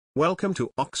Welcome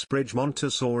to Oxbridge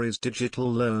Montessori's digital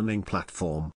learning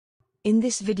platform. In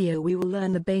this video we will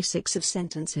learn the basics of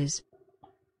sentences.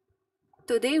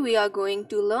 Today we are going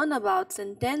to learn about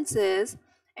sentences,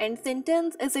 and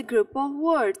sentence is a group of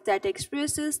words that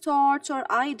expresses thoughts or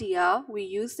idea. We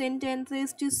use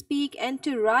sentences to speak and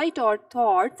to write our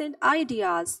thoughts and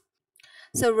ideas.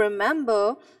 So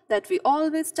remember that we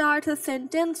always start a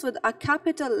sentence with a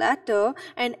capital letter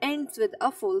and ends with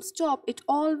a full stop. It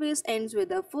always ends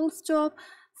with a full stop.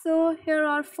 So here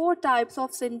are 4 types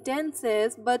of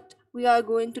sentences, but we are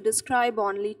going to describe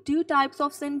only 2 types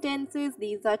of sentences.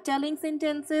 These are telling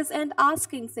sentences and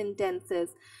asking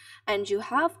sentences. And you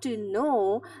have to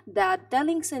know that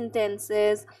telling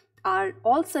sentences are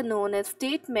also known as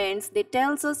statements. They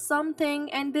tells us something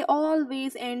and they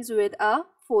always ends with a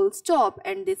full stop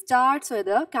and they starts with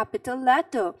a capital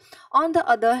letter. On the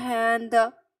other hand,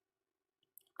 the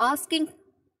asking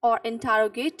or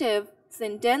interrogative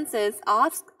sentences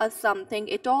ask us something.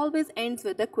 It always ends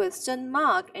with a question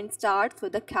mark and starts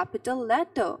with a capital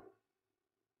letter.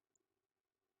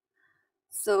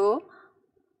 So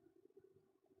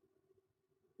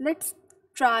let's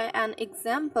try an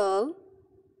example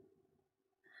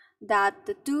that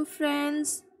the 2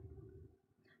 friends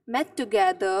met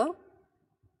together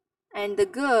and the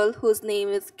girl whose name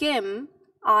is Kim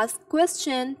asked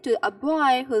question to a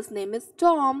boy whose name is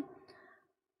Tom.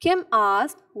 Kim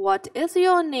asked, "What is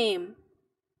your name?"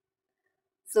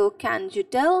 So can you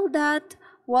tell that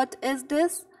what is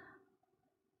this?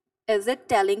 Is it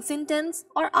telling sentence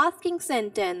or asking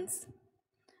sentence?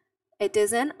 It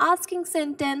is an asking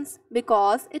sentence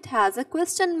because it has a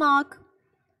question mark.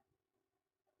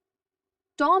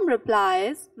 Tom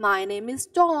replies, "My name is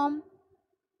Tom."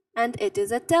 And it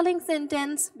is a telling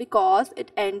sentence because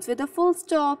it ends with a full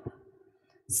stop.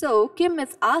 So Kim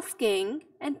is asking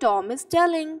and Tom is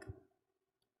telling.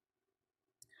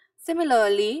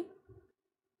 Similarly,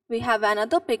 we have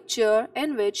another picture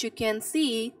in which you can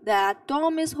see that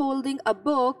Tom is holding a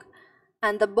book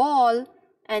and the ball,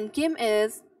 and Kim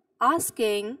is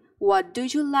asking, "What do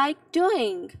you like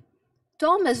doing?"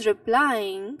 Tom is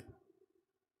replying,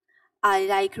 "I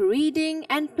like reading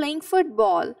and playing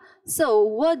football." So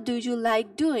what do you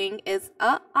like doing is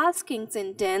a asking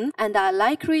sentence, and I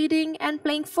like reading and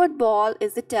playing football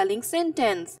is a telling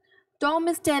sentence. Tom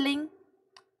is telling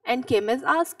and Kim is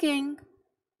asking.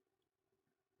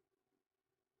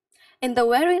 In the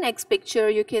very next picture,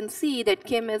 you can see that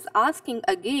Kim is asking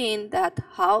again that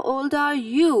how old are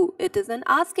you? It is an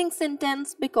asking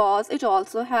sentence because it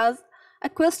also has a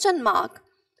question mark.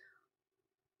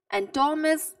 And Tom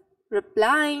is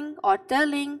replying or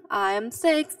telling, "I am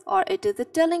 6," or it is a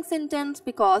telling sentence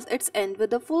because it's end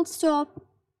with a full stop.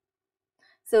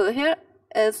 So here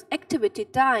is activity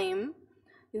time.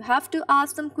 You have to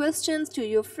ask some questions to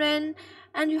your friend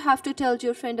and you have to tell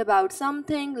your friend about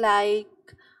something like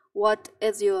what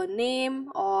is your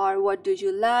name, or what do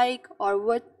you like, or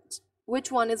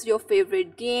which one is your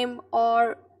favorite game,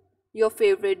 or your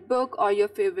favorite book, or your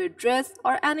favorite dress,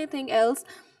 or anything else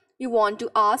you want to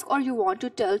ask or you want to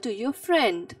tell to your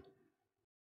friend.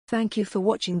 Thank you for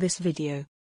watching this video.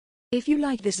 If you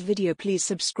like this video, please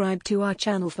subscribe to our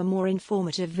channel for more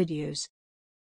informative videos.